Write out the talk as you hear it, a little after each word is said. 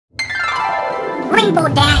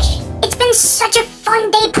Rainbow Dash. It's been such a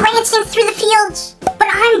fun day prancing through the fields, but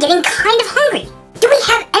I'm getting kind of hungry. Do we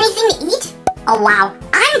have anything to eat? Oh wow,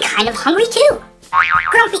 I'm kind of hungry too.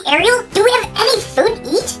 Grumpy Ariel, do we have any food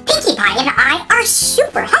to eat? Pinkie Pie and I are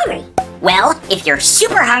super hungry. Well, if you're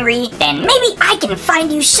super hungry, then maybe I can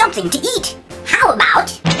find you something to eat. How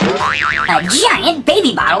about a giant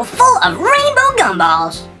baby bottle full of rainbow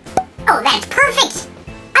gumballs? Oh, that's perfect.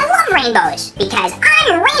 I love rainbows because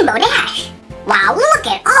I'm Rainbow Dash. Wow, look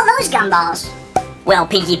at all those gumballs. Well,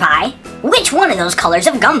 Pinkie Pie, which one of those colors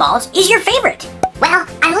of gumballs is your favorite? Well,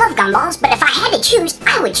 I love gumballs, but if I had to choose,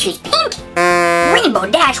 I would choose pink. Rainbow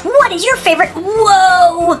Dash, what is your favorite?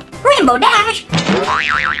 Whoa! Rainbow Dash?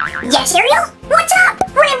 Yes, Ariel? What's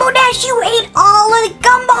up? Rainbow Dash, you ate all of the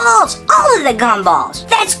gumballs! All of the gumballs!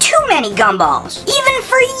 That's too many gumballs! Even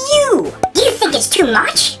for you! Do you think it's too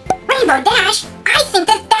much? Rainbow Dash, I think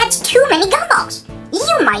that's too many gumballs.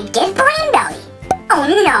 You might get brain belly. Oh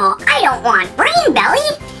no, I don't want brain belly.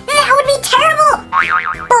 That would be terrible.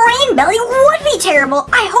 Brain belly would be terrible.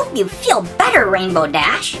 I hope you feel better, Rainbow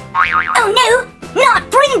Dash. Oh no, not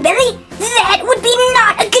brain belly. That would be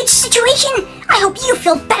not a good situation. I hope you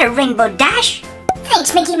feel better, Rainbow Dash.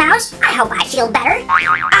 Thanks, Mickey Mouse. I hope I feel better.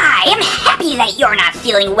 I am happy that you're not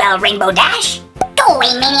feeling well, Rainbow Dash. Go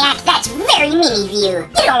away, maniac. That's very mean of you.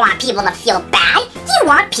 You don't want people to feel bad. You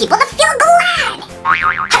want people to feel glad.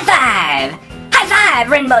 High five! High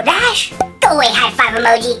five, Rainbow Dash! Go away, high five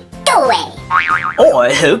emoji. Go away.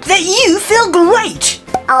 I hope that you feel great.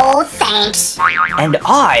 Oh, thanks. And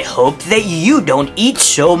I hope that you don't eat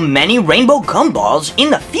so many rainbow gumballs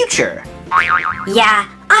in the future. Yeah,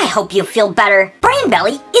 I hope you feel better. Brain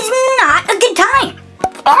belly is not a good time.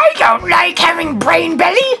 I don't like having brain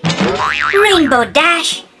belly. Rainbow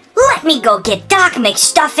Dash, let me go get Doc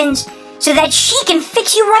McStuffins so that she can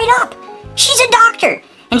fix you right up. She's a doctor,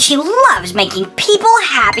 and she loves making people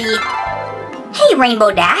happy. Hey,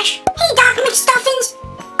 Rainbow Dash. Hey, Doc McStuffins.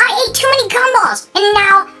 I ate too many gumballs, and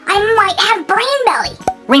now I might have brain belly.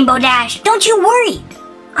 Rainbow Dash, don't you worry.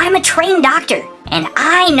 I'm a trained doctor, and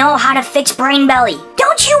I know how to fix brain belly.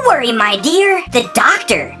 Don't you worry, my dear. The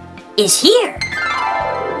doctor is here.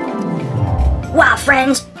 Wow,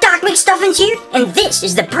 friends, Doc McStuffins here, and this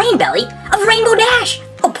is the brain belly of Rainbow Dash.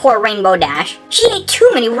 Oh, poor Rainbow Dash. She ate too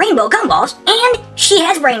many rainbow gumballs, and she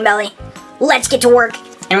has brain belly. Let's get to work.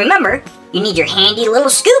 And remember, you need your handy little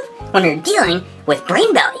scoop when you're dealing with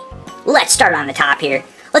brain belly. Let's start on the top here.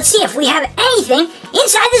 Let's see if we have anything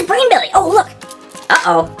inside this brain belly. Oh, look.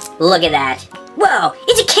 Uh-oh, look at that. Whoa,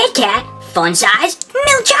 it's a Kit Kat, fun-sized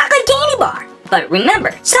milk chocolate candy bar. But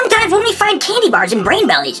remember, sometimes when we find candy bars in brain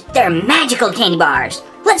bellies, they're magical candy bars.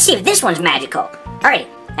 Let's see if this one's magical. Alright,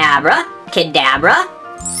 abra, cadabra.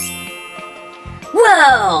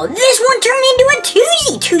 Whoa, this one turned into a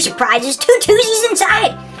toozy. 2 surprises, 2 toozies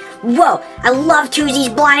inside. Whoa, I love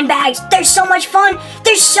toozies blind bags. They're so much fun.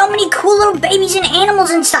 There's so many cool little babies and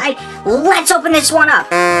animals inside. Let's open this one up.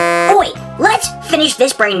 Oh wait, let's finish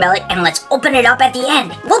this brain belly and let's open it up at the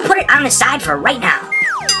end. We'll put it on the side for right now.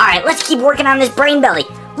 Alright, let's keep working on this brain belly.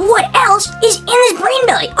 What else is in this brain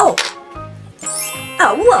belly? Oh,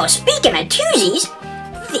 whoa, speaking of toozies,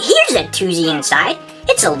 here's a toozie inside.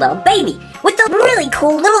 It's a little baby with a really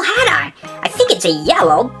cool little hat on. I think it's a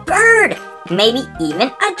yellow bird. Maybe even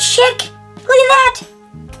a chick. Look at that.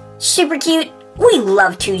 Super cute. We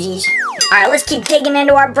love toozies. Alright, let's keep digging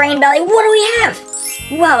into our brain belly. What do we have?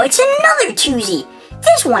 Whoa, it's another toozie.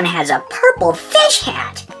 This one has a purple fish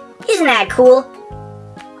hat. Isn't that cool?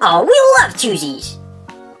 Oh, we love toozies.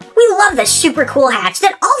 We love the super cool hats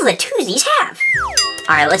that all the toozies have.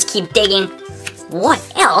 Alright, let's keep digging. What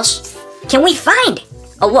else can we find?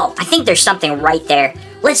 Oh, whoa, I think there's something right there.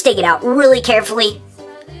 Let's dig it out really carefully.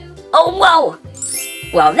 Oh, whoa.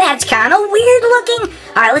 Well, that's kind of weird looking.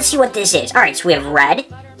 Alright, let's see what this is. Alright, so we have red,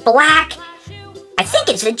 black. I think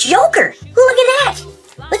it's a joker. Look at that.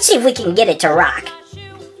 Let's see if we can get it to rock.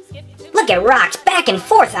 Look, it rocks back and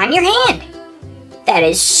forth on your hand. That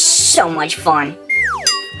is so much fun.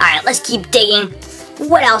 Alright, let's keep digging.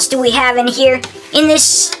 What else do we have in here? In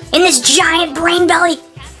this giant brain belly?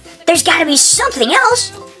 There's gotta be something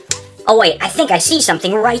else. Oh wait, I think I see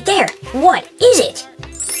something right there. What is it?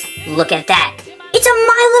 Look at that. It's a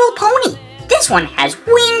My Little Pony. This one has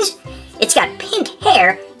wings. It's got pink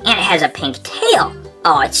hair and it has a pink tail.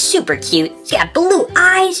 Oh, it's super cute. It's got blue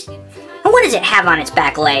eyes. And what does it have on its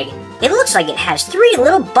back leg? It looks like it has 3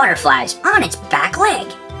 little butterflies on its back leg.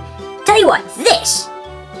 Tell you what, this,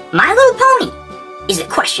 My Little Pony, is the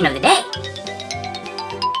question of the day.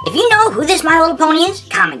 If you know who this My Little Pony is,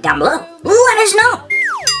 comment down below. Let us know.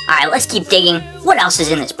 Alright, let's keep digging. What else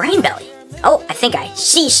is in this brain belly? Oh, I think I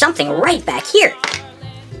see something right back here.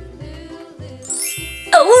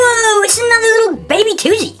 Oh, whoa, it's another little baby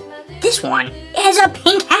Tuesday. This one has a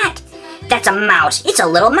pink hat. That's a mouse. It's a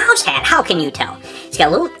little mouse hat. How can you tell? It's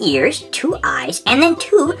got little ears, 2 eyes, and then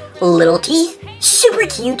 2 little teeth. Super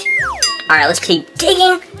cute. All right, let's keep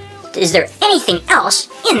digging. Is there anything else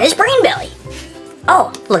in this brain belly?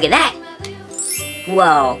 Oh, look at that.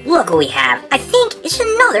 Whoa, look what we have. I think it's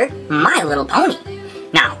another My Little Pony.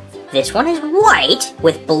 Now, this one is white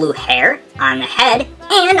with blue hair on the head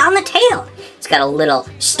and on the tail. It's got a little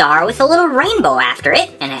star with a little rainbow after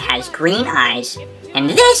it, and it has green eyes. And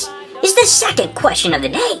this is the second question of the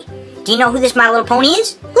day. Do you know who this My Little Pony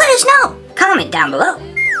is? Let us know. Comment down below.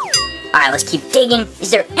 Alright, let's keep digging.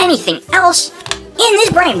 Is there anything else in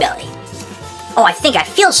this brain belly? Oh, I think I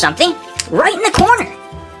feel something right in the corner.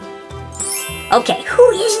 Okay, who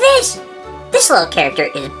is this? This little character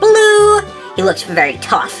is blue. He looks very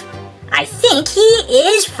tough. I think he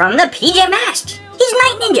is from the PJ Masks. He's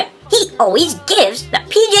Night Ninja. He always gives the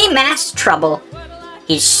PJ Masks trouble.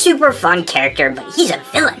 He's super fun character, but he's a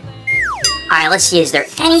villain. Alright, let's see, is there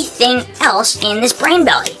anything else in this brain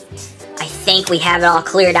belly? I think we have it all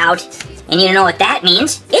cleared out. And you know what that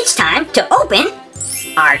means? It's time to open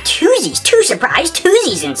our Tuesdays. 2 surprise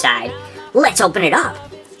Tuesdays inside. Let's open it up.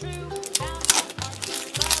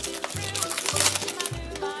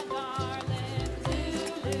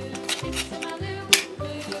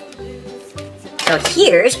 So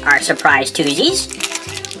here's our surprise Tuesdays.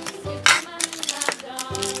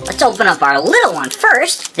 Let's open up our little one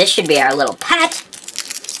first. This should be our little pet.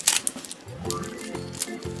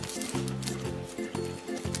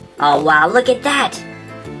 Oh wow, look at that.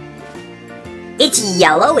 It's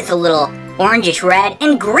yellow with a little orangish red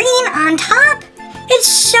and green on top. It's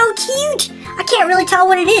so cute. I can't really tell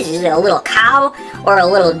what it is. Is it a little cow or a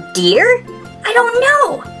little deer? I don't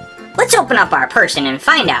know. Let's open up our person and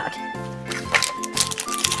find out.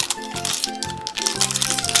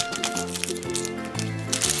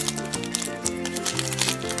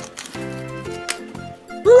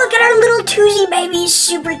 Look at our little Tuesday baby, he's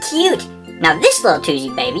super cute. Now this little Tuesday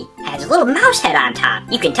baby has a little mouse head on top.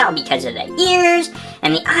 You can tell because of the ears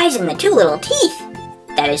and the eyes and the 2 little teeth.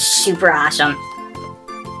 That is super awesome.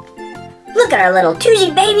 Look at our little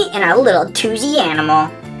Tuesday baby and our little Tuesday animal.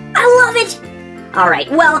 I love it. Alright,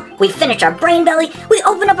 well, we finished our brain belly. We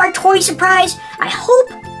opened up our toy surprise. I hope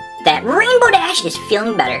that Rainbow Dash is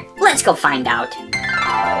feeling better. Let's go find out.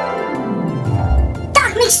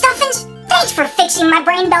 Doc McStuffins, thanks for fixing my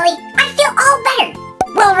brain belly. I feel all better.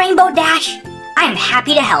 Well, Rainbow Dash, I am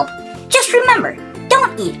happy to help. Just remember,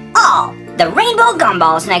 don't eat all the rainbow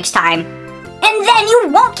gumballs next time, and then you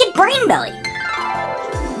won't get brain belly.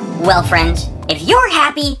 Well, friends, if you're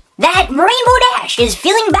happy that Rainbow Dash is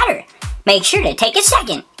feeling better, make sure to take a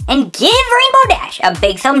second and give Rainbow Dash a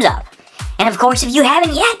big thumbs up. And of course, if you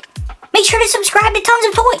haven't yet, make sure to subscribe to Tons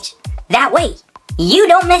of Toys. That way, you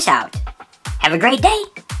don't miss out. Have a great day.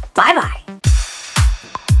 Bye-bye.